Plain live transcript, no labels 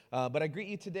But I greet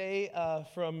you today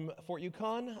from Fort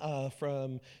Yukon,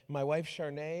 from my wife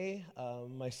Charnay,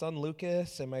 my son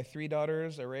Lucas, and my three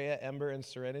daughters, Araya, Ember, and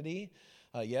Serenity.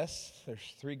 Yes,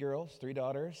 there's 3 girls, 3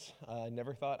 daughters. I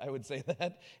never thought I would say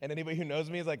that. And anybody who knows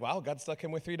me is like, wow, God stuck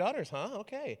him with 3 daughters, huh?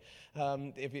 Okay.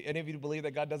 If any of you believe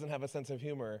that God doesn't have a sense of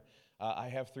humor, I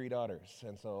have 3 daughters.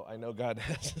 And so I know God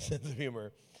has a sense of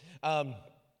humor.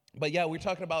 But yeah, we're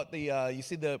talking about you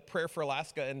see the prayer for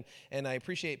Alaska, and I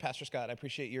appreciate Pastor Scott. I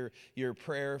appreciate your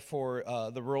prayer for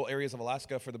the rural areas of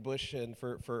Alaska, for the bush, and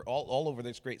for all over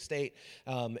this great state.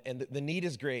 And the need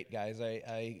is great, guys.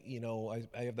 I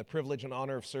have the privilege and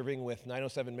honor of serving with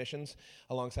 907 Missions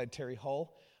alongside Terry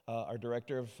Hull, our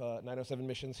director of 907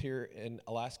 Missions here in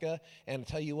Alaska. And I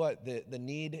tell you what, the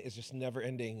need is just never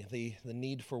ending. The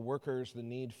need for workers, the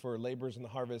need for laborers in the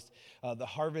harvest. The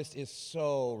harvest is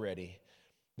so ready.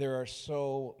 There are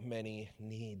so many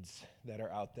needs that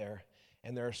are out there,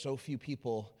 and there are so few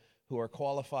people who are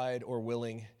qualified or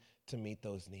willing to meet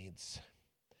those needs.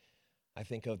 I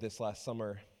think of this last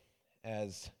summer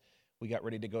as we got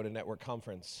ready to go to Network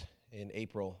Conference in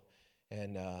April,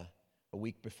 and a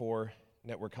week before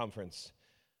Network Conference,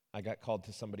 I got called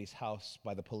to somebody's house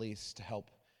by the police to help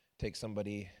take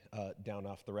somebody down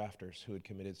off the rafters who had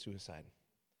committed suicide.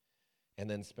 And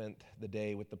then spent the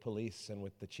day with the police and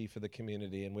with the chief of the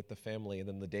community and with the family, and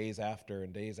then the days after,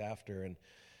 and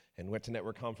went to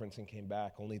Network Conference and came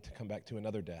back, only to come back to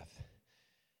another death.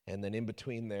 And then in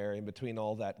between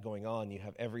all that going on, you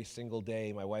have every single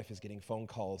day, my wife is getting phone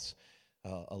calls,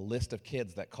 a list of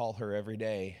kids that call her every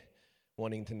day,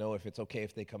 wanting to know if it's okay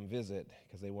if they come visit,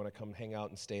 because they want to come hang out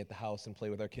and stay at the house and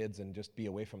play with our kids and just be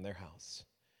away from their house.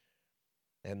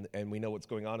 And we know what's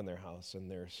going on in their house, and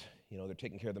there's, they're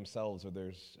taking care of themselves, or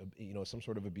there's, some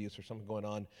sort of abuse or something going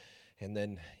on. And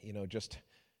then, just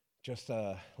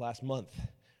last month,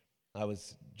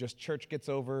 church gets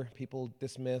over, people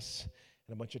dismiss,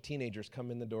 and a bunch of teenagers come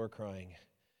in the door crying.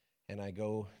 And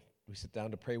we sit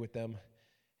down to pray with them,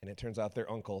 and it turns out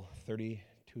their uncle,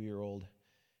 32-year-old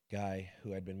guy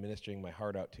who I'd been ministering my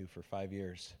heart out to for 5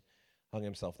 years, hung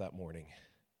himself that morning.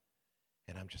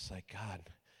 And I'm just like, God,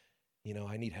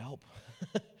 I need help.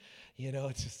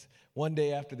 It's just one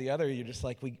day after the other, you're just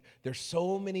like, there's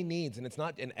so many needs, and it's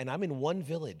not, and I'm in one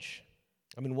village.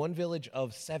 I'm in one village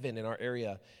of 7 in our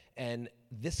area, and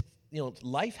this,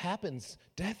 life happens,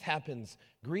 death happens,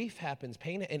 grief happens,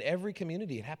 pain in every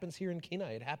community. It happens here in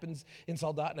Kenai. It happens in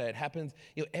Soldotna. It happens,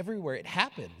 everywhere. It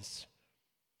happens.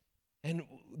 And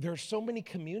there's so many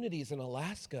communities in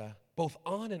Alaska, both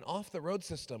on and off the road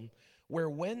system, where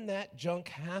when that junk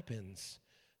happens,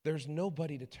 there's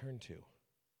nobody to turn to.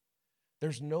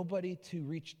 There's nobody to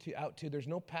reach out to. There's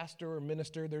no pastor or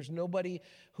minister. There's nobody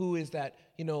who is that,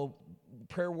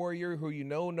 prayer warrior who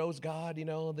knows God.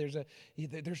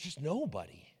 There's just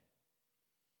nobody.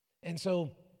 And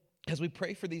so as we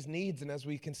pray for these needs and as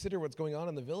we consider what's going on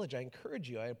in the village, I encourage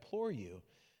you, I implore you,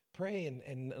 pray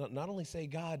and not only say,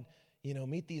 God,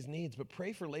 meet these needs, but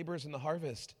pray for laborers in the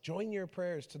harvest. Join your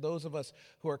prayers to those of us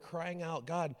who are crying out,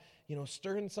 God,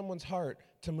 stir in someone's heart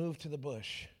to move to the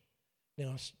bush.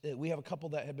 We have a couple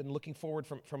that have been looking forward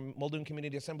from Muldoon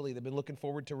Community Assembly. They've been looking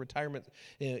forward to retirement.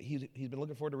 He's been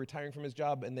looking forward to retiring from his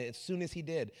job, and as soon as he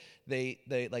did, they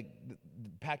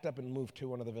packed up and moved to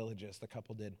one of the villages. The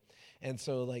couple did. And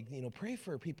so, pray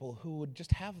for people who would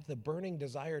just have the burning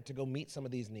desire to go meet some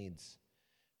of these needs.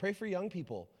 Pray for young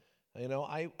people.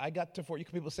 I got to Fort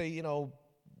Yukon. People say,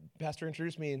 Pastor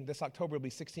introduced me, and this October will be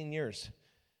 16 years.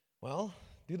 Well,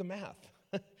 do the math.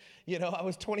 I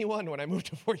was 21 when I moved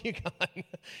to Fort Yukon.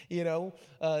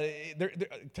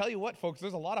 Tell you what, folks,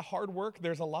 there's a lot of hard work.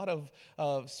 There's a lot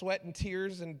of sweat and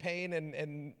tears and pain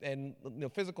and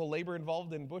physical labor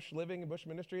involved in bush living and bush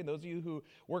ministry. And those of you who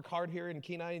work hard here in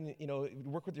Kenai and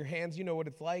work with your hands, you know what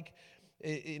it's like.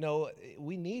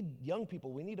 We need young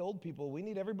people. We need old people. We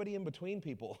need everybody in between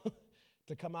people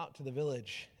to come out to the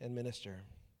village and minister.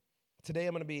 Today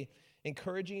I'm going to be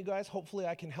encouraging you guys. Hopefully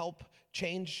I can help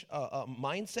change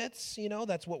mindsets.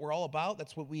 That's what we're all about.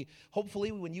 That's what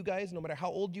hopefully when you guys, no matter how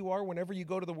old you are, whenever you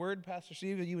go to the Word, Pastor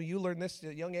Steve, you learn this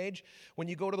at a young age. When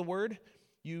you go to the Word,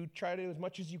 you try to, as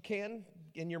much as you can,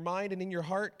 in your mind and in your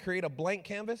heart, create a blank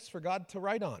canvas for God to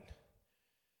write on.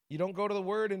 You don't go to the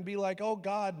Word and be like, oh,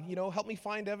 God, help me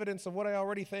find evidence of what I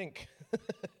already think.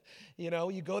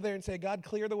 You go there and say, God,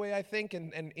 clear the way I think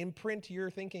and imprint your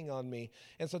thinking on me.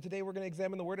 And so today we're going to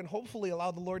examine the Word and hopefully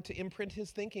allow the Lord to imprint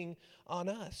His thinking on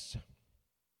us.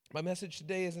 My message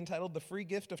today is entitled, The Free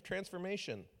Gift of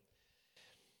Transformation.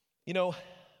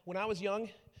 When I was young,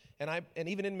 and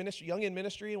even in ministry, young in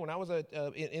ministry, when I was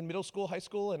in middle school, high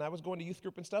school, and I was going to youth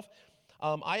group and stuff,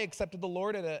 I accepted the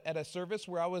Lord at a service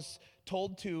where I was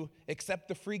told to accept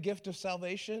the free gift of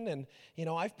salvation. And,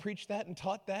 I've preached that and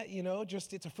taught that,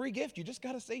 just it's a free gift. You just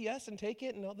got to say yes and take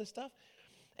it and all this stuff.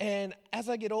 And as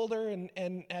I get older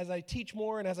and as I teach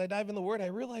more and as I dive in the Word, I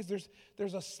realize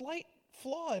there's a slight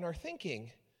flaw in our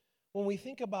thinking when we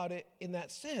think about it in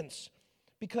that sense.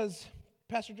 Because,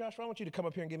 Pastor Joshua, I want you to come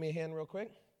up here and give me a hand real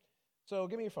quick. So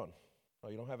give me your phone. Oh,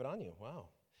 you don't have it on you? Wow.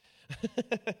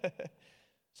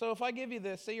 So if I give you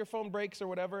this, say your phone breaks or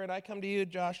whatever, and I come to you,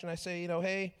 Josh, and I say,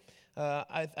 hey,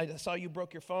 I saw you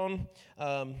broke your phone.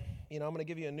 I'm going to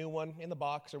give you a new one in the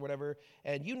box or whatever,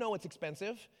 and it's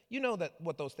expensive. You know that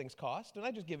what those things cost, and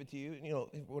I just give it to you,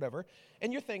 whatever.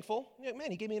 And you're thankful.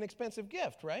 Man, he gave me an expensive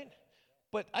gift, right?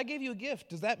 But I gave you a gift.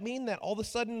 Does that mean that all of a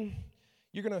sudden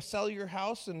you're going to sell your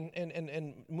house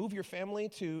and move your family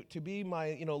to be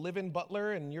my, live-in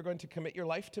butler, and you're going to commit your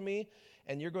life to me,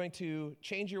 and you're going to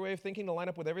change your way of thinking to line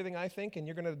up with everything I think, and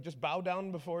you're going to just bow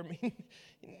down before me?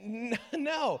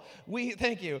 No.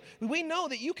 Thank you. We know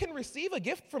that you can receive a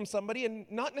gift from somebody and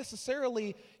not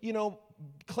necessarily,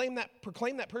 proclaim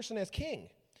that person as king.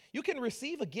 You can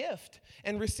receive a gift,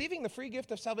 and receiving the free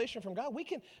gift of salvation from God,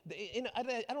 I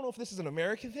don't know if this is an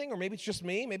American thing or maybe it's just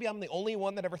me. Maybe I'm the only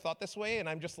one that ever thought this way, and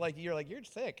I'm just you're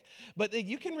sick. But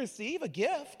you can receive a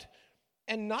gift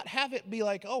and not have it be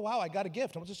like, oh, wow, I got a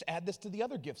gift. I'll just add this to the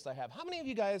other gifts I have. How many of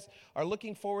you guys are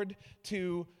looking forward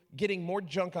to getting more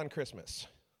junk on Christmas?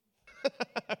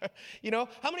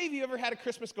 How many of you ever had a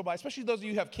Christmas go by, especially those of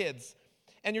you who have kids,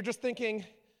 and you're just thinking,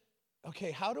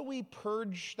 okay, how do we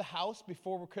purge the house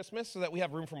before Christmas so that we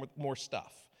have room for more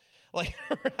stuff? Right?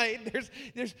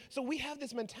 So we have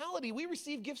this mentality. We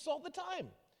receive gifts all the time.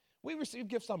 We receive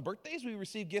gifts on birthdays. We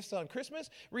receive gifts on Christmas.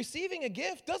 Receiving a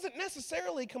gift doesn't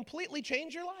necessarily completely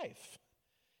change your life.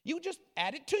 You just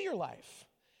add it to your life.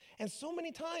 And so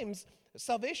many times,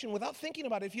 salvation, without thinking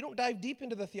about it, if you don't dive deep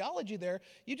into the theology there,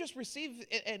 you just receive,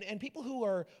 and people who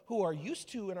are used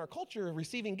to in our culture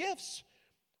receiving gifts,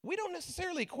 we don't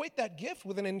necessarily equate that gift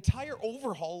with an entire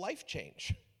overhaul life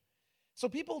change. So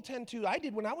people tend to, I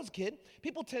did when I was a kid,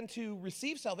 people tend to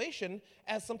receive salvation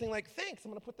as something like, thanks,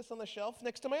 I'm going to put this on the shelf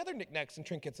next to my other knickknacks and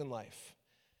trinkets in life.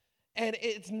 And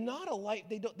it's not a life,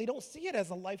 they don't see it as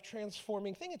a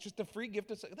life-transforming thing. It's just a free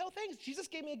gift. Oh, thanks, Jesus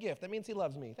gave me a gift. That means he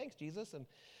loves me. Thanks, Jesus.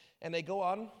 And they go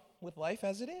on with life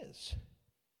as it is.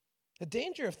 The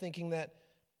danger of thinking that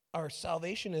our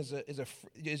salvation is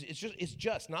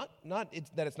just not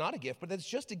that it's not a gift, but that it's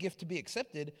just a gift to be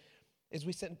accepted, is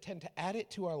we tend to add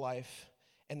it to our life,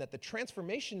 and that the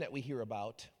transformation that we hear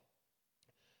about,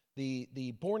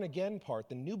 the born again part,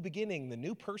 the new beginning, the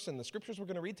new person, the scriptures we're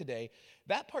going to read today,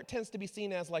 that part tends to be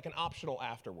seen as like an optional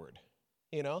afterward.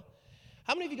 How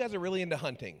many of you guys are really into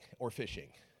hunting or fishing?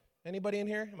 Anybody in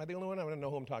here? Am I the only one? I don't know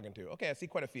who I'm talking to. Okay, I see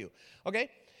quite a few. Okay,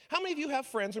 how many of you have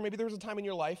friends, or maybe there was a time in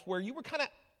your life where you were kind of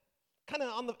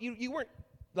on the, you weren't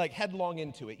like headlong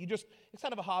into it. It's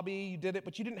kind of a hobby, you did it,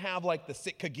 but you didn't have like the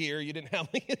Sitka gear, you didn't have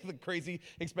like, the crazy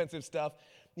expensive stuff,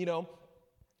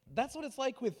 That's what it's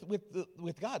like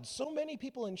with God. So many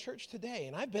people in church today,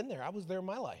 and I've been there, I was there in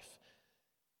my life.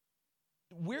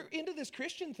 We're into this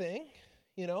Christian thing,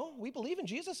 we believe in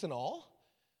Jesus and all.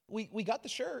 We got the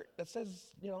shirt that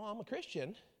says, I'm a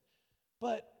Christian,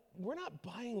 but we're not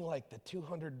buying like the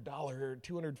 $200,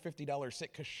 $250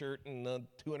 Sitka shirt and the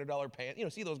 $200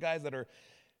 pants. See those guys that are,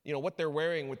 what they're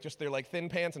wearing with just their like thin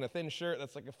pants and a thin shirt,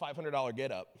 that's like a $500 get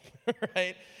up,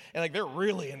 right? And like they're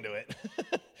really into it.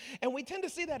 And we tend to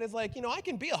see that as like, I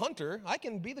can be a hunter. I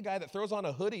can be the guy that throws on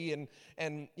a hoodie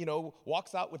and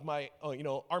walks out with my,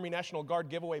 Army National Guard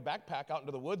giveaway backpack out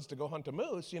into the woods to go hunt a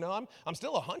moose. I'm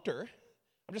still a hunter.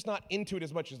 I'm just not into it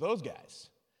as much as those guys.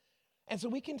 And so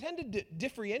we can tend to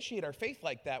differentiate our faith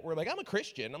like that. We're like, I'm a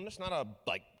Christian. I'm just not a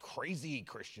crazy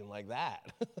Christian like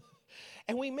that.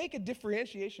 And we make a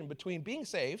differentiation between being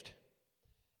saved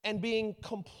and being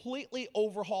completely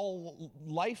overhaul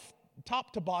life,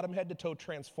 top to bottom, head to toe,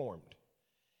 transformed.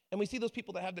 And we see those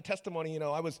people that have the testimony,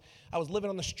 I was living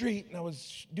on the street and I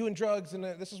was doing drugs and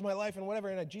this is my life and whatever,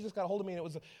 and Jesus got a hold of me and it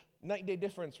was a night and day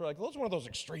difference. We're like, those are one of those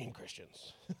extreme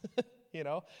Christians,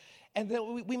 And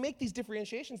then we make these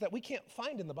differentiations that we can't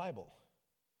find in the Bible.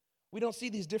 We don't see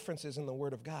these differences in the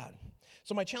Word of God.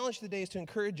 So my challenge today is to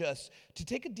encourage us to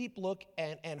take a deep look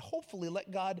and hopefully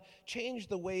let God change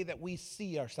the way that we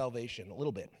see our salvation a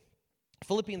little bit.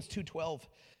 Philippians 2:12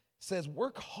 says,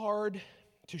 work hard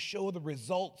to show the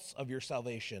results of your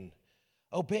salvation,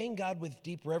 obeying God with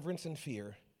deep reverence and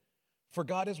fear, for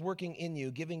God is working in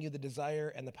you, giving you the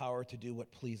desire and the power to do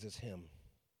what pleases Him.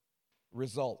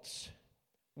 Results.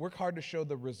 Work hard to show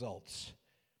the results.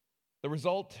 The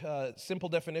result, simple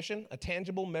definition, a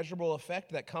tangible, measurable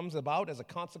effect that comes about as a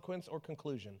consequence or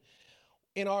conclusion.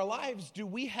 In our lives,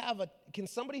 can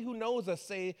somebody who knows us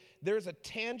say there's a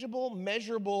tangible,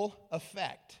 measurable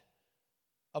effect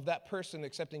of that person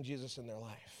accepting Jesus in their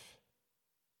life?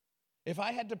 If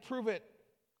I had to prove it,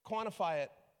 quantify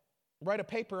it, write a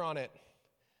paper on it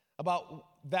about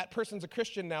that person's a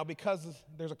Christian now because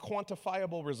there's a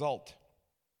quantifiable result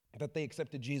that they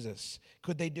accepted Jesus,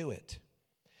 could they do it?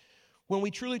 When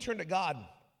we truly turn to God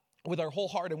with our whole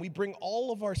heart and we bring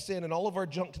all of our sin and all of our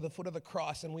junk to the foot of the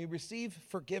cross and we receive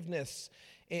forgiveness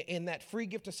in that free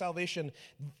gift of salvation,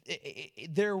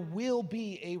 there will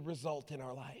be a result in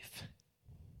our life.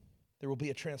 There will be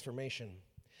a transformation.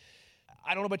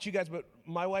 I don't know about you guys, but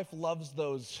my wife loves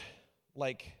those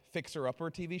like fixer-upper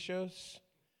TV shows,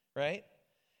 right?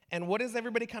 And what is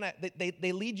everybody kind of,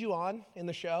 they lead you on in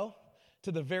the show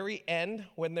to the very end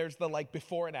when there's the like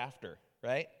before and after,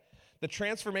 right? The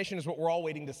transformation is what we're all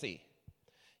waiting to see.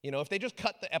 You know, if they just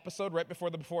cut the episode right before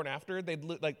and after,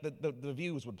 the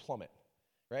views would plummet,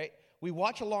 right? We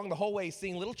watch along the whole way,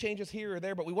 seeing little changes here or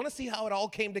there, but we want to see how it all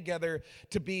came together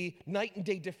to be night and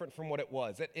day different from what it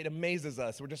was. It amazes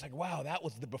us. We're just like, wow, that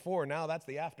was the before, now that's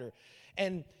the after.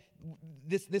 And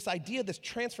this idea, this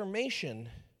transformation,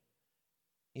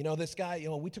 you know, this guy, you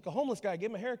know, we took a homeless guy,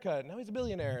 gave him a haircut, now he's a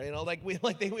billionaire. You know, we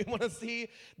want to see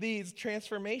these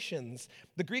transformations.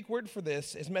 The Greek word for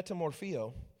this is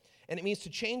metamorphio, and it means to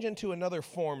change into another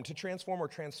form, to transform or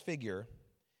transfigure.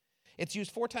 It's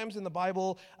used 4 times in the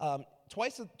Bible.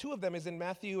 Two of them is in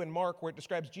Matthew and Mark, where it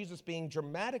describes Jesus being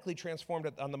dramatically transformed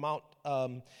on the mount,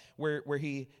 where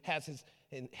he has his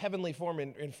heavenly form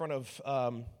in front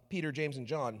of Peter, James, and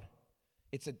John.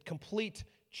 It's a complete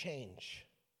change.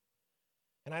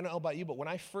 And I don't know about you, but when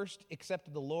I first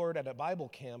accepted the Lord at a Bible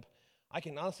camp, I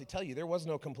can honestly tell you there was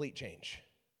no complete change.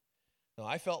 No,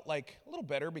 I felt like a little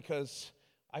better because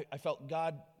I felt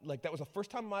God, like that was the first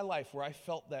time in my life where I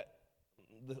felt that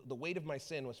the weight of my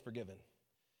sin was forgiven.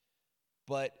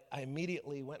 But I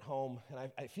immediately went home,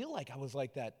 and I feel like I was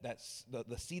like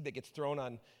the seed that gets thrown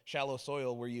on shallow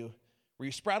soil where you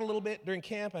sprout a little bit during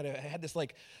camp, and I had this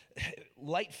like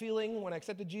light feeling when I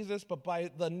accepted Jesus, but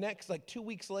by the next 2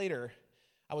 weeks later,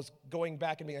 I was going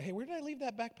back and being like, hey, where did I leave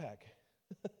that backpack?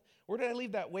 Where did I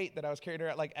leave that weight that I was carrying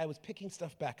around? Like I was picking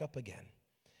stuff back up again.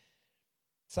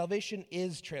 Salvation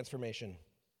is transformation.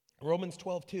 Romans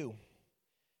 12:2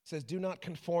 says, do not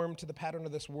conform to the pattern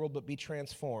of this world, but be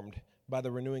transformed by the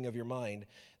renewing of your mind.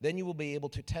 Then you will be able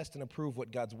to test and approve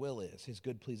what God's will is, his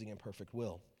good, pleasing, and perfect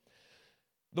will.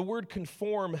 The word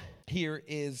conform here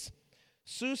is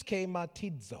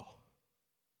suskematizo.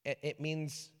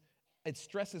 It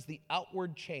stresses the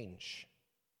outward change.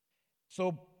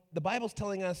 So the Bible's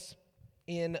telling us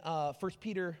in 1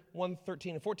 Peter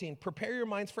 1:13 and 14, prepare your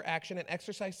minds for action and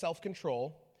exercise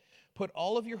self-control. Put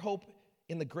all of your hope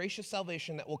in the gracious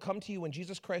salvation that will come to you when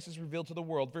Jesus Christ is revealed to the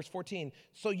world. Verse 14,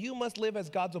 so you must live as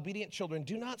God's obedient children.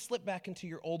 Do not slip back into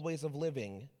your old ways of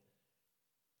living.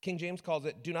 King James calls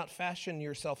it, do not fashion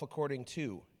yourself according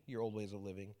to your old ways of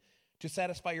living, to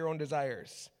satisfy your own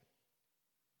desires.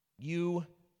 You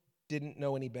didn't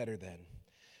know any better then.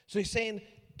 So he's saying,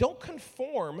 don't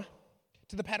conform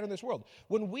to the pattern of this world.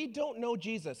 When we don't know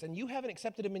Jesus and you haven't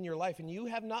accepted him in your life and you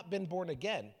have not been born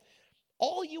again,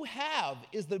 all you have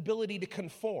is the ability to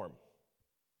conform.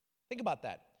 Think about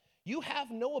that. You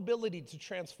have no ability to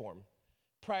transform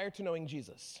prior to knowing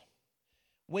Jesus.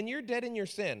 When you're dead in your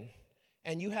sin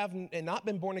and you have not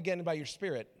been born again by your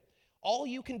spirit, all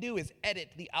you can do is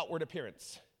edit the outward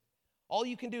appearance. All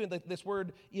you can do, this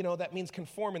word, that means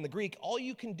conform in the Greek, all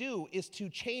you can do is to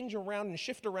change around and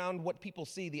shift around what people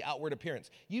see, the outward appearance.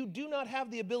 You do not have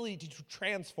the ability to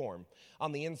transform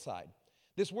on the inside.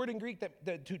 This word in Greek,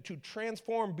 that to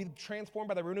transform, be transformed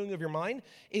by the renewing of your mind,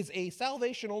 is a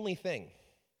salvation-only thing.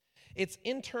 It's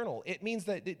internal. It means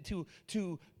that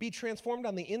to be transformed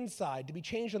on the inside, to be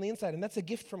changed on the inside, and that's a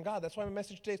gift from God. That's why my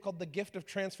message today is called the gift of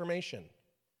transformation.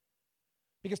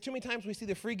 Because too many times we see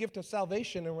the free gift of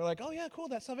salvation and we're like, oh yeah, cool,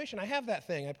 that's salvation. I have that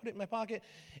thing. I put it in my pocket.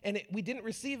 And we didn't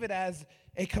receive it as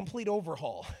a complete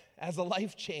overhaul, as a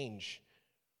life change.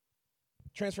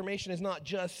 Transformation is not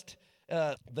just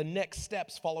the next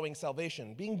steps following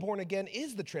salvation. Being born again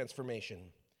is the transformation.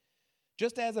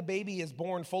 Just as a baby is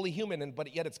born fully human,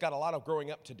 but yet it's got a lot of growing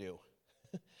up to do.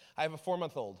 I have a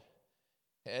 4-month-old,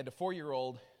 and a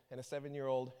 4-year-old, and a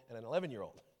 7-year-old, and an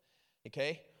 11-year-old.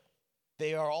 Okay?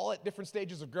 They are all at different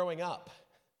stages of growing up.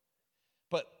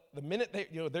 But the minute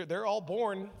they're all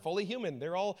born fully human,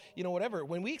 they're all, whatever.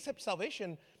 When we accept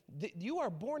salvation, you are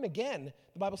born again.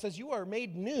 The Bible says you are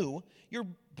made new. You're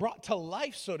brought to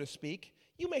life, so to speak.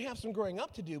 You may have some growing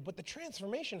up to do, but the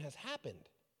transformation has happened.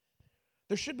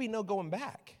 There should be no going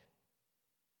back.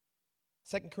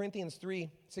 2 Corinthians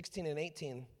 3:16 and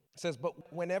 18 says,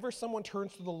 "But whenever someone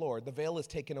turns to the Lord, the veil is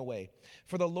taken away.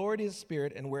 For the Lord is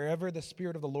spirit, and wherever the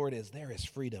Spirit of the Lord is, there is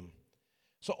freedom."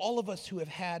 So all of us who have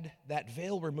had that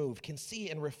veil removed can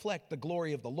see and reflect the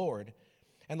glory of the Lord.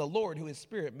 And the Lord, who is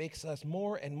spirit, makes us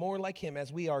more and more like him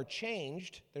as we are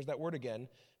changed, there's that word again,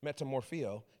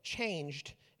 metamorphio,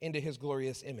 changed into his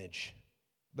glorious image.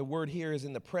 The word here is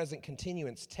in the present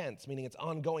continuance tense, meaning it's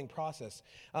ongoing process.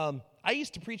 I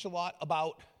used to preach a lot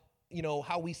about,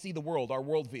 how we see the world, our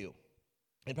worldview.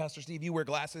 And Pastor Steve, you wear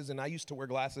glasses, and I used to wear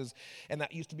glasses, and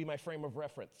that used to be my frame of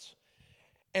reference.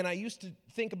 And I used to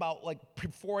think about,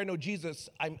 before I know Jesus,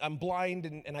 I'm blind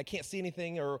and I can't see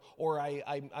anything, or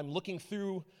I'm looking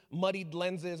through muddied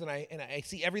lenses, and I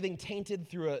see everything tainted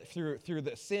through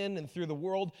the sin and through the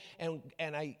world.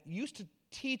 And I used to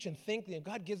teach and think that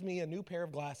God gives me a new pair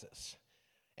of glasses.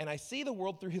 And I see the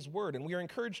world through his word, and we are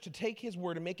encouraged to take his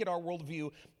word and make it our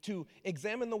worldview, to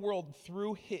examine the world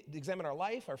examine our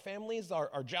life, our families,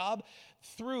 our job,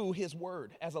 through his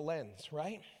word as a lens,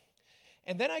 right?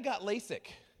 And then I got LASIK,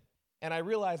 and I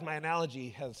realized my analogy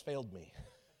has failed me.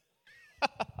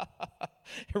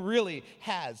 It really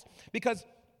has. Because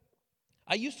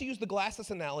I used to use the glasses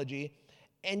analogy,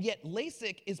 and yet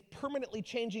LASIK is permanently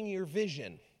changing your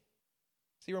vision.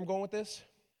 See where I'm going with this?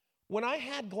 When I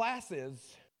had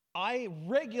glasses, I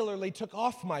regularly took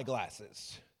off my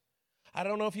glasses. I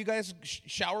don't know if you guys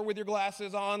shower with your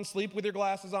glasses on, sleep with your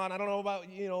glasses on. I don't know about,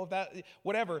 that,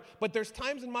 whatever. But there's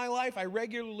times in my life I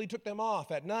regularly took them off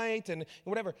at night and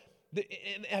whatever.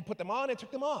 And I put them on and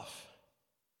took them off.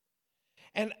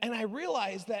 And I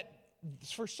realized that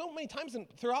for so many times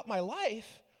throughout my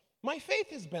life, my faith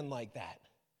has been like that.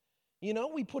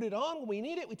 We put it on when we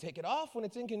need it. We take it off when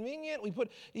it's inconvenient. We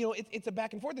put, it's a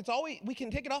back and forth. It's always, we can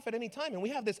take it off at any time. And we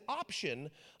have this option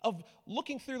of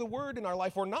looking through the word in our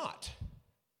life or not.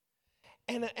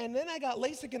 And then I got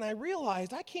LASIK, and I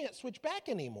realized I can't switch back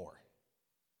anymore.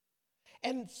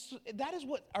 And so that is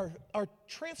what our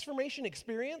transformation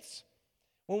experience,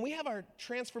 when we have our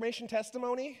transformation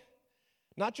testimony,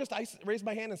 not just I raised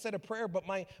my hand and said a prayer, but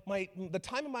the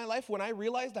time in my life when I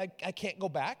realized I can't go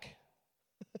back,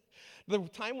 the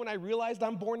time when I realized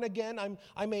I'm born again,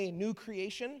 I'm a new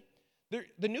creation.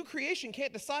 The new creation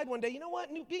can't decide one day, you know what,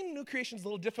 being a new creation is a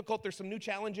little difficult. There's some new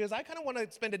challenges. I kind of want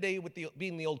to spend a day with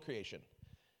being the old creation.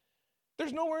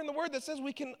 There's nowhere in the word that says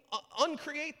we can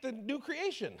uncreate the new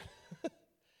creation.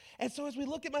 And so as we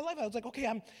look at my life, I was like,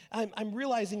 okay, I'm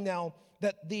realizing now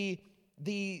that the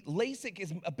LASIK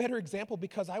is a better example,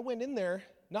 because I went in there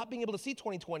not being able to see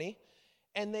 20/20,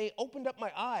 and they opened up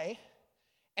my eye,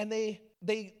 and they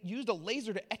used a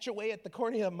laser to etch away at the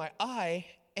cornea of my eye,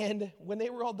 and when they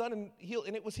were all done and healed,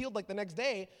 and it was healed like the next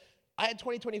day, I had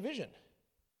 20/20 vision.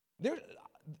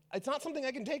 It's not something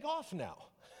I can take off now.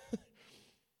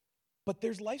 But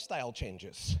there's lifestyle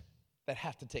changes that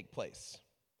have to take place.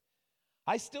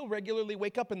 I still regularly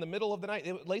wake up in the middle of the night.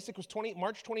 LASIK was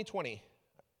March 2020.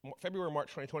 February, March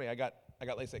 2020, I got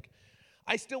LASIK.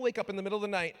 I still wake up in the middle of the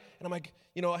night, and I'm like,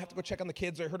 I have to go check on the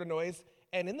kids, or I heard a noise,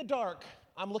 and in the dark,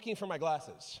 I'm looking for my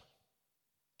glasses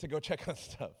to go check on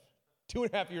stuff.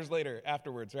 2.5 years later,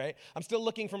 afterwards, right? I'm still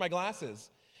looking for my glasses.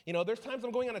 There's times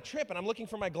I'm going on a trip, and I'm looking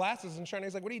for my glasses, and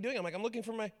Shanae's like, what are you doing? I'm like, I'm looking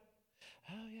for my,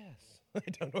 oh, yes. I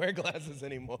don't wear glasses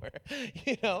anymore,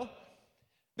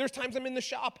 There's times I'm in the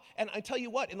shop, and I tell you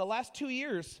what, in the last 2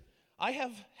 years, I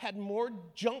have had more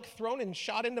junk thrown and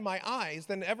shot into my eyes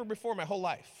than ever before my whole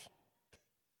life.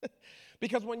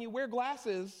 Because when you wear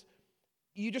glasses,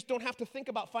 you just don't have to think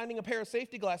about finding a pair of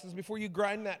safety glasses before you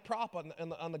grind that prop on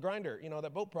the grinder,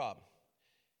 that boat prop.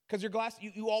 Because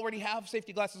you already have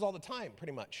safety glasses all the time,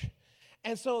 pretty much.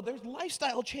 And so there's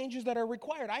lifestyle changes that are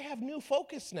required. I have new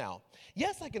focus now.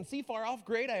 Yes, I can see far off,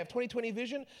 great. I have 20/20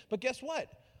 vision, but guess what?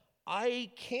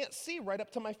 I can't see right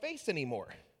up to my face anymore.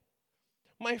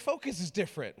 My focus is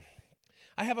different.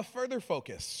 I have a further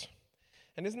focus.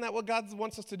 And isn't that what God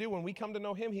wants us to do when we come to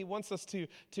know him? He wants us to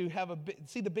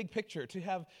see the big picture, to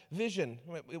have vision.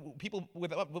 People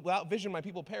without vision, my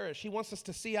people perish. He wants us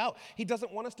to see out. He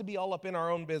doesn't want us to be all up in our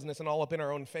own business and all up in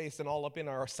our own face and all up in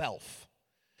ourself.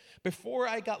 Before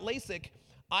I got LASIK,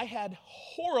 I had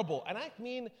horrible, and I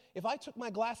mean, if I took my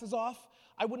glasses off,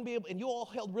 I wouldn't be able, and you all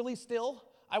held really still,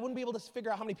 I wouldn't be able to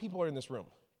figure out how many people are in this room.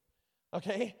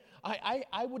 Okay?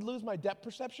 I would lose my depth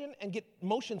perception and get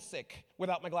motion sick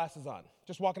without my glasses on,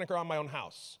 just walking around my own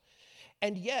house.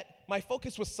 And yet, my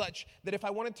focus was such that if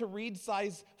I wanted to read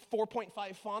size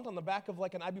 4.5 font on the back of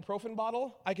like an ibuprofen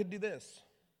bottle, I could do this.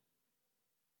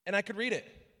 And I could read it.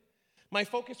 My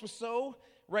focus was so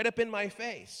right up in my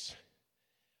face.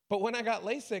 But when I got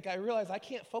LASIK, I realized I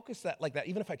can't focus like that,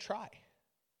 even if I try.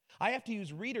 I have to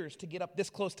use readers to get up this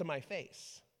close to my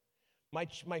face.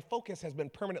 My focus has been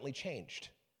permanently changed.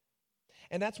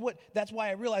 And that's why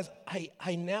I realize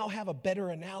I now have a better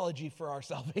analogy for our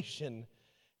salvation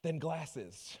than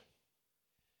glasses.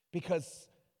 Because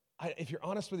if you're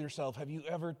honest with yourself, have you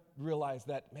ever realized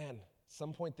that, man,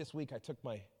 some point this week I took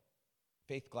my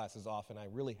faith glasses off and I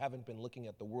really haven't been looking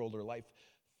at the world or life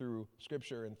through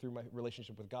Scripture and through my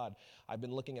relationship with God. I've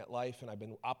been looking at life and I've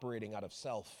been operating out of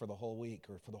self for the whole week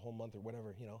or for the whole month or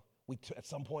whatever, At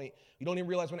some point, you don't even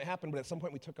realize when it happened, but at some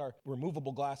point we took our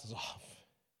removable glasses off.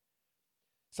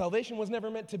 Salvation was never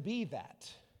meant to be that.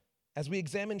 As we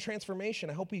examine transformation,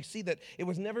 I hope you see that it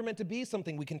was never meant to be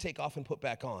something we can take off and put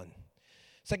back on.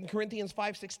 2 Corinthians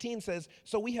 5:16 says,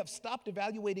 "So we have stopped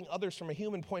evaluating others from a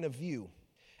human point of view.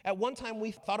 At one time,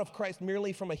 we thought of Christ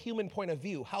merely from a human point of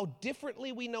view. How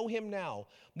differently we know him now.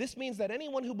 This means that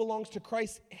anyone who belongs to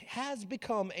Christ has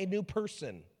become a new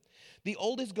person. The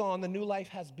old is gone, the new life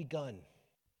has begun."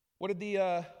 What did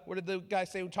the guy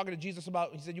say talking to Jesus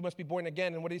about? He said, "You must be born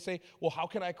again." And what did he say? Well, how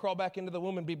can I crawl back into the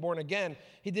womb and be born again?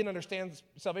 He didn't understand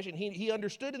salvation. He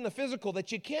understood in the physical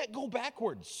that you can't go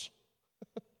backwards.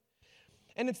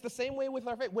 And it's the same way with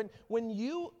our faith. When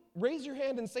you raise your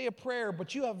hand and say a prayer,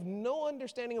 but you have no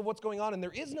understanding of what's going on and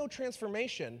there is no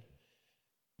transformation,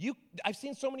 I've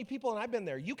seen so many people, and I've been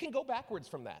there, you can go backwards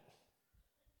from that.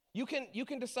 You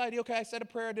can decide, okay, I said a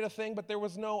prayer, I did a thing, but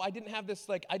I didn't have this,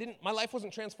 my life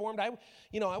wasn't transformed. I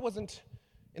wasn't,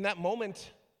 in that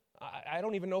moment, I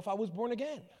don't even know if I was born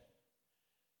again.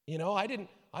 I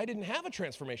didn't have a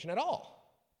transformation at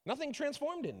all. Nothing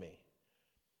transformed in me.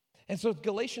 And so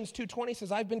Galatians 2:20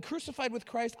 says, "I've been crucified with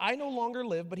Christ. I no longer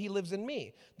live, but he lives in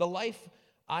me. The life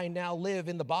I now live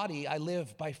in the body, I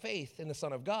live by faith in the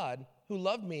Son of God, who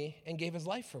loved me and gave his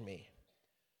life for me."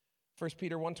 1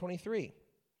 Peter 1:23,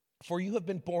 "For you have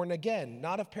been born again,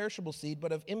 not of perishable seed,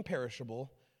 but of imperishable,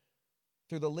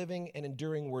 through the living and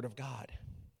enduring word of God."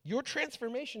 Your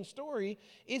transformation story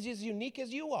is as unique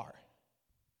as you are.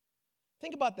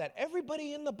 Think about that.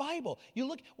 Everybody in the Bible.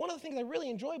 One of the things I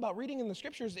really enjoy about reading in the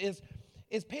Scriptures is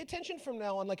pay attention from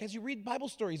now on, as you read Bible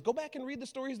stories, go back and read the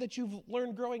stories that you've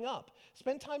learned growing up.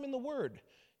 Spend time in the Word,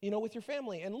 with your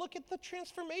family, and look at the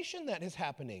transformation that is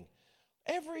happening.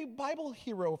 Every Bible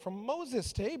hero, from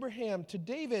Moses to Abraham to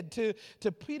David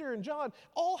to Peter and John,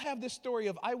 all have this story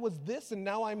of I was this and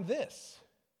now I'm this.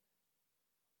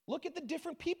 Look at the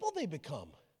different people they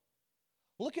become.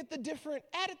 Look at the different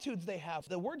attitudes they have,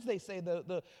 the words they say,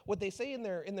 what they say in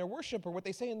their worship, or what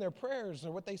they say in their prayers,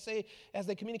 or what they say as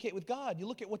they communicate with God. You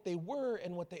look at what they were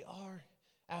and what they are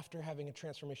after having a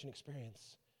transformation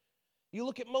experience. You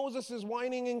look at Moses'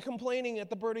 whining and complaining at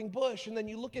the burning bush, and then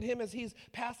you look at him as he's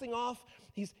passing off,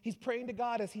 he's praying to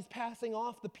God as he's passing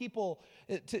off the people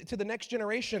to the next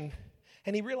generation.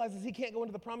 And he realizes he can't go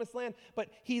into the promised land, but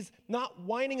he's not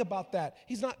whining about that.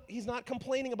 He's not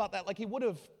complaining about that like he would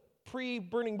have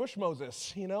pre-burning bush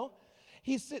Moses,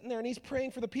 He's sitting there and he's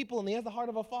praying for the people, and he has the heart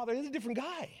of a father. He's a different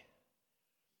guy.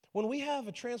 When we have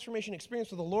a transformation experience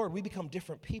with the Lord, we become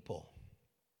different people.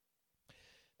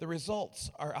 The results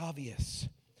are obvious.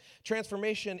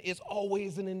 Transformation is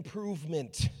always an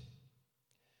improvement.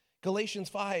 Galatians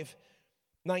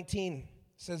 5:19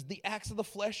 says, "The acts of the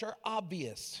flesh are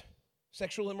obvious: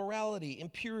 sexual immorality,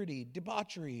 impurity,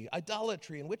 debauchery,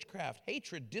 idolatry, and witchcraft,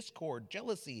 hatred, discord,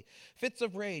 jealousy, fits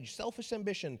of rage, selfish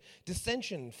ambition,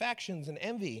 dissension, factions, and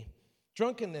envy,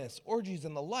 drunkenness, orgies,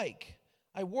 and the like.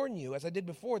 I warn you, as I did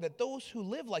before, that those who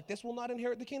live like this will not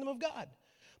inherit the kingdom of God.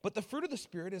 But the fruit of the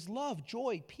Spirit is love,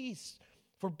 joy, peace,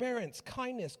 forbearance,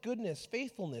 kindness, goodness,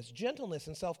 faithfulness, gentleness,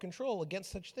 and self-control.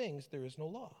 Against such things there is no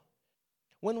law."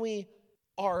 When we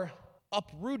are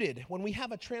uprooted, when we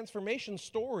have a transformation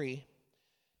story,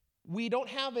 we don't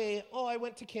have I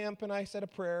went to camp and I said a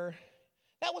prayer.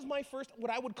 That was my first, what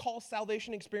I would call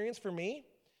salvation experience for me.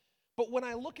 But when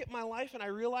I look at my life and I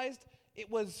realized that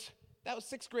was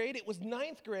 6th grade, it was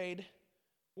 9th grade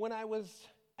when I was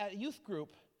at youth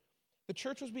group. The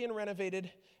church was being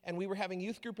renovated, and we were having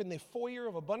youth group in the foyer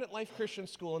of Abundant Life Christian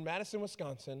School in Madison,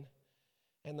 Wisconsin.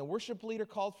 And the worship leader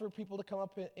called for people to come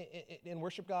up and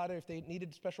worship God if they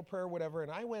needed special prayer or whatever.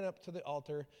 And I went up to the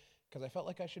altar because I felt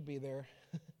like I should be there.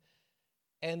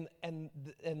 And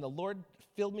the Lord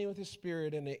filled me with His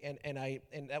Spirit, and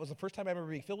that was the first time I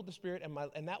remember being filled with the Spirit.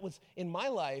 And that was in my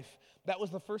life. That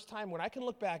was the first time when I can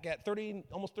look back at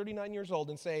almost 39 years old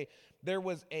and say there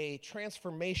was a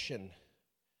transformation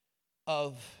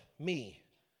of me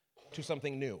to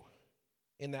something new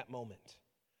in that moment.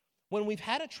 When we've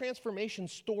had a transformation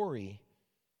story,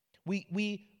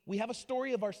 we we have a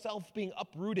story of ourselves being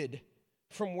uprooted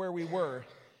from where we were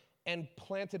and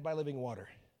planted by living water.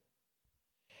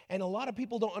 And a lot of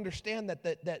people don't understand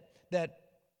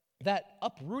that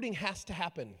uprooting has to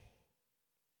happen.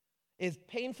 As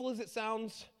painful as it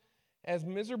sounds, as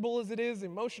miserable as it is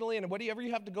emotionally, and whatever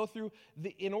you have to go through,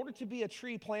 in order to be a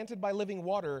tree planted by living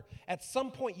water, at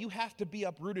some point you have to be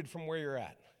uprooted from where you're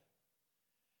at.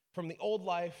 From the old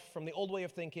life, from the old way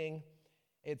of thinking.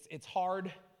 It's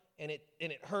hard, and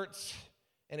it hurts,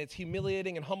 and it's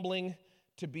humiliating and humbling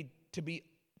to be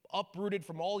uprooted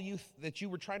from all youth that you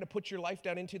were trying to put your life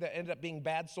down into that ended up being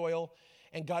bad soil,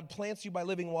 and God plants you by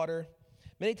living water.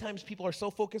 Many times people are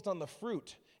so focused on the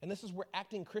fruit, and this is where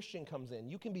acting Christian comes in.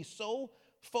 You can be so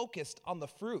focused on the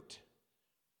fruit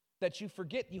that you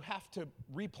forget you have to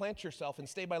replant yourself and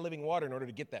stay by living water in order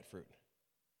to get that fruit.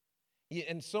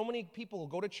 And so many people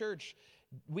go to church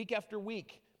week after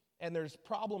week, and there's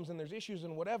problems and there's issues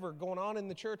and whatever going on in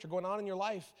the church or going on in your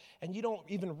life, and you don't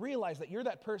even realize that you're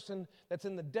that person that's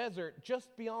in the desert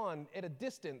just beyond at a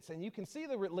distance, and you can see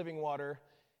the living water,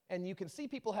 and you can see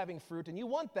people having fruit, and you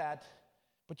want that,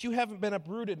 but you haven't been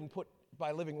uprooted and put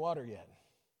by living water yet.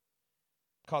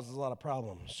 It causes a lot of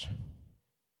problems.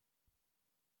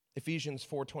 Ephesians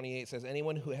 4:28 says,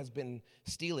 anyone who has been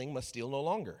stealing must steal no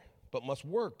longer, but must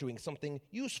work doing something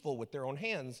useful with their own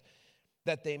hands,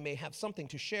 that they may have something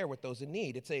to share with those in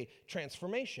need. It's a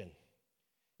transformation.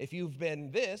 If you've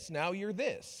been this, now you're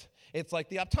this. It's like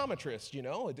the optometrist,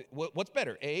 what's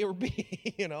better, A or B?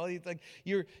 It's like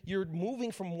you're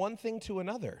moving from one thing to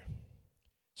another.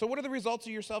 So what are the results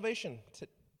of your salvation,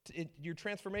 your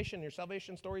transformation, your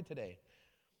salvation story today?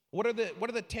 What are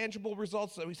the tangible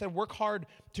results? We said work hard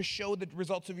to show the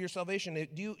results of your salvation.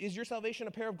 Is your salvation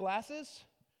a pair of glasses?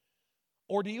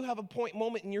 Or do you have a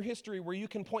moment in your history where you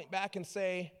can point back and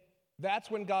say,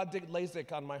 that's when God did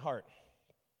LASIK on my heart.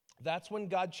 That's when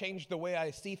God changed the way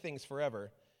I see things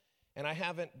forever. And I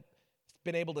haven't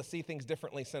been able to see things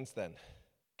differently since then.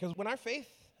 Because when our faith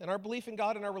and our belief in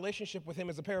God and our relationship with Him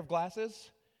is a pair of glasses,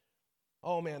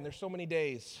 oh man, there's so many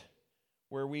days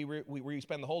where we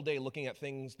spend the whole day looking at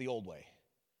things the old way.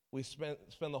 We spend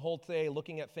the whole day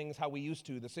looking at things how we used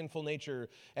to, the sinful nature,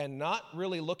 and not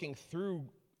really looking through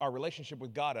our relationship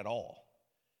with God at all,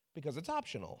 because it's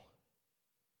optional.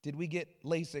 Did we get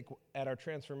LASIK at our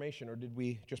transformation, or did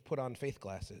we just put on faith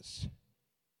glasses?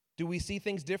 Do we see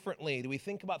things differently? Do we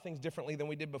think about things differently than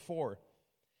we did before?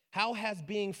 How has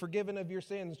being forgiven of your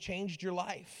sins changed your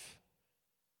life?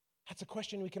 That's a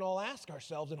question we can all ask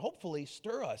ourselves and hopefully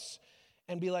stir us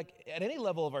and be like, at any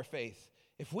level of our faith,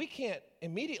 if we can't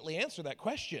immediately answer that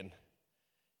question,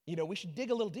 we should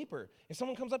dig a little deeper. If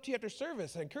someone comes up to you after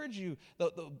service, I encourage you,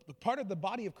 the part of the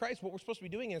body of Christ, what we're supposed to be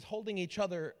doing is holding each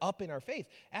other up in our faith.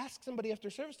 Ask somebody after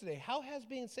service today, how has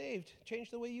being saved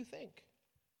changed the way you think?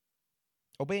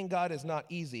 Obeying God is not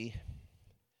easy.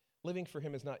 Living for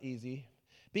Him is not easy.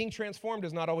 Being transformed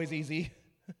is not always easy.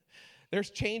 There's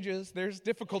changes, there's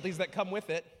difficulties that come with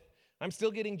it. I'm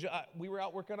still we were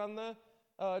out working on the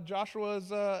Joshua's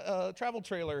travel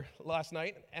trailer last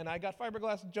night, and I got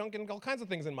fiberglass junk and all kinds of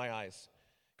things in my eyes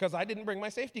because I didn't bring my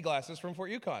safety glasses from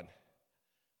Fort Yukon.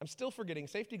 I'm still forgetting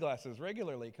safety glasses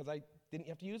regularly because I didn't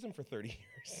have to use them for 30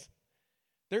 years.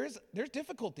 There's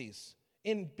difficulties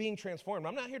in being transformed.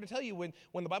 I'm not here to tell you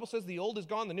when the Bible says the old is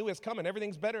gone, the new has come, and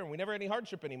everything's better, and we never have any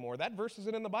hardship anymore. That verse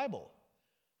isn't in the Bible.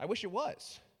 I wish it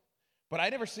was, but I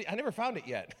never found it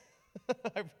yet.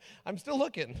 I'm still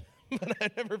looking, but I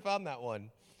never found that one.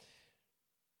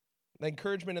 The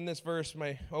encouragement in this verse,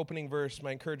 my opening verse,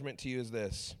 my encouragement to you is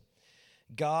this: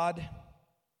 God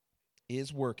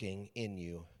is working in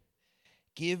you,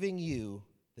 giving you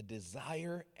the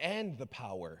desire and the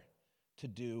power to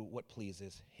do what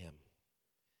pleases Him.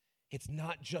 It's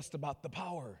not just about the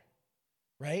power,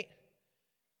 right?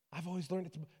 I've always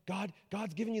learned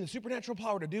God's giving you the supernatural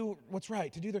power to do what's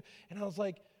right, and I was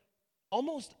like,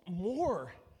 almost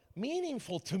more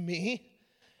meaningful to me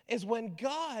is when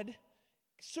God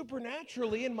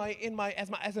supernaturally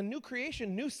as a new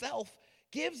creation, new self,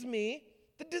 gives me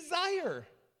the desire.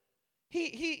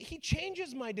 He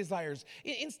changes my desires.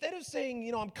 Instead of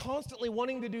saying, I'm constantly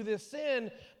wanting to do this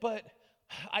sin, but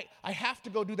I have to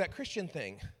go do that Christian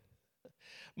thing.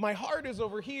 My heart is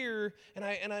over here,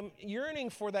 and I'm yearning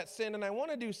for that sin, and I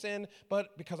want to do sin,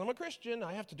 but because I'm a Christian,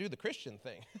 I have to do the Christian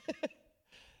thing.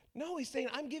 No, He's saying,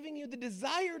 I'm giving you the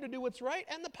desire to do what's right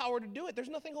and the power to do it. There's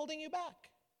nothing holding you back.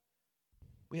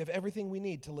 We have everything we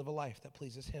need to live a life that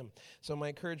pleases Him. So my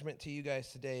encouragement to you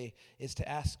guys today is to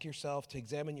ask yourself, to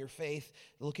examine your faith,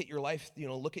 look at your life,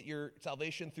 look at your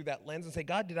salvation through that lens and say,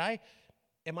 God,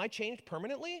 am I changed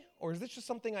permanently? Or is this just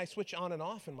something I switch on and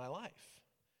off in my life?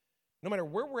 No matter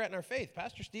where we're at in our faith,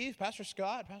 Pastor Steve, Pastor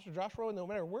Scott, Pastor Joshua, no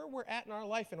matter where we're at in our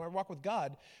life and our walk with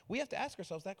God, we have to ask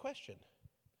ourselves that question.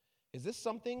 Is this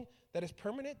something that is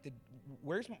permanent?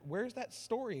 Where's that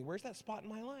story? Where's that spot in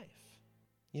my life?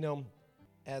 You know,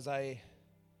 as I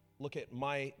look at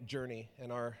my journey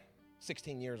and our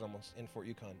 16 years almost in Fort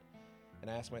Yukon,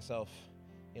 and I ask myself,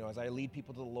 you know, as I lead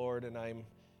people to the Lord and I'm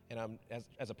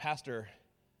as a pastor,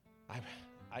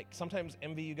 I sometimes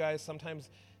envy you guys, sometimes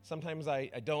I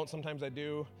don't, sometimes I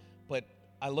do, but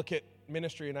I look at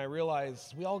ministry and I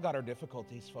realize we all got our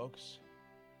difficulties, folks.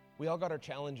 We all got our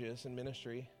challenges in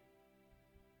ministry.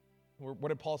 What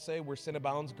did Paul say? Where sin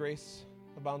abounds, grace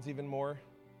abounds even more.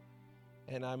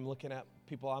 And I'm looking at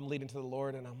people I'm leading to the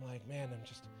Lord, and I'm like, man, I'm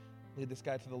just lead this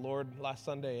guy to the Lord last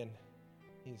Sunday, and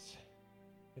he's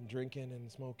been drinking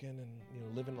and smoking and, you know,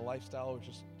 living a lifestyle of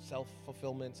just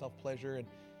self-fulfillment, self-pleasure,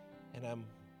 and I'm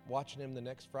watching him the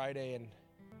next Friday and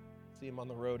see him on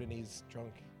the road and he's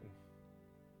drunk. And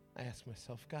I ask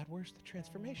myself, God, where's the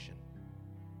transformation?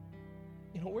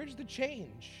 You know, where's the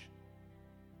change?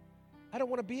 I don't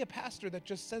want to be a pastor that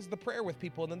just says the prayer with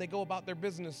people and then they go about their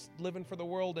business living for the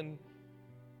world, and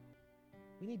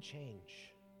we need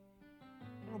change.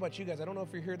 I don't know about you guys. I don't know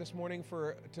if you're here this morning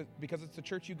because it's the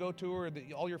church you go to, or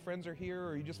that all your friends are here,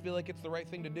 or you just feel like it's the right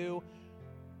thing to do.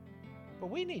 But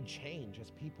we need change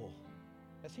as people.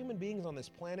 As human beings on this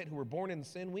planet who were born in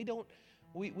sin, we don't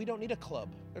need a club.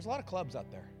 There's a lot of clubs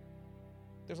out there.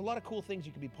 There's a lot of cool things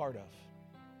you can be part of.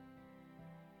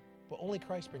 But only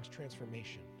Christ brings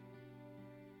transformation.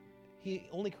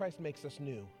 Only Christ makes us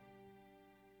new.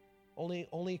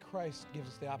 Only Christ gives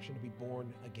us the option to be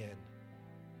born again.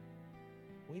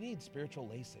 We need spiritual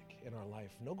LASIK in our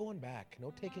life. No going back.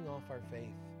 No taking off our faith.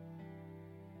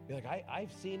 Be like,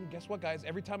 I've seen, guess what, guys?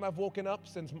 Every time I've woken up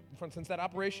since that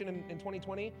operation in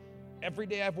 2020, every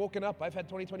day I've woken up, I've had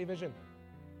 20/20 vision.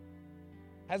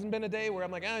 Hasn't been a day where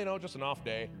I'm like, just an off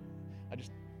day. I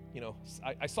just,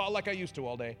 I saw like I used to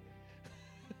all day.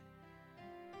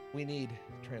 We need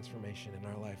transformation in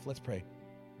our life. Let's pray.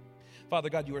 Father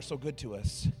God, you are so good to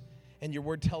us. And your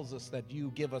word tells us that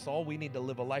you give us all we need to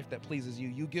live a life that pleases you.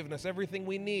 You've given us everything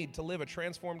we need to live a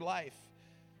transformed life.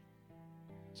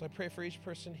 So I pray for each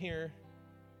person here,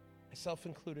 myself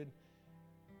included,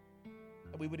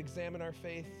 that we would examine our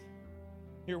faith.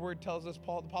 Your word tells us,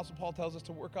 the Apostle Paul tells us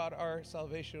to work out our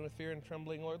salvation with fear and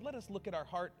trembling. Lord, let us look at our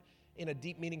heart in a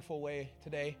deep, meaningful way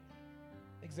today.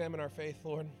 Examine our faith,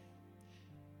 Lord.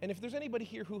 And if there's anybody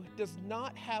here who does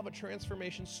not have a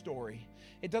transformation story,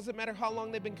 it doesn't matter how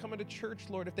long they've been coming to church,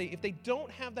 Lord, if they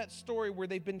don't have that story where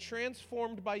they've been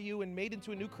transformed by you and made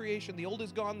into a new creation, the old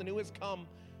is gone, the new has come,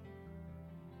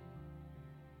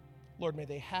 Lord, may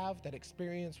they have that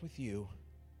experience with you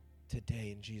today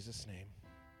in Jesus' name.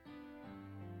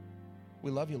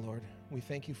 We love you, Lord. We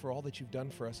thank you for all that you've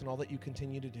done for us and all that you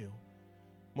continue to do.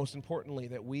 Most importantly,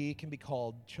 that we can be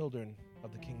called children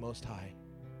of the King Most High,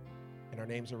 and our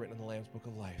names are written in the Lamb's Book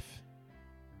of Life.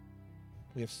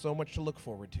 We have so much to look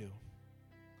forward to.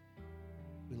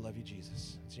 We love you,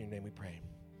 Jesus. It's in your name we pray.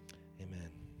 Amen.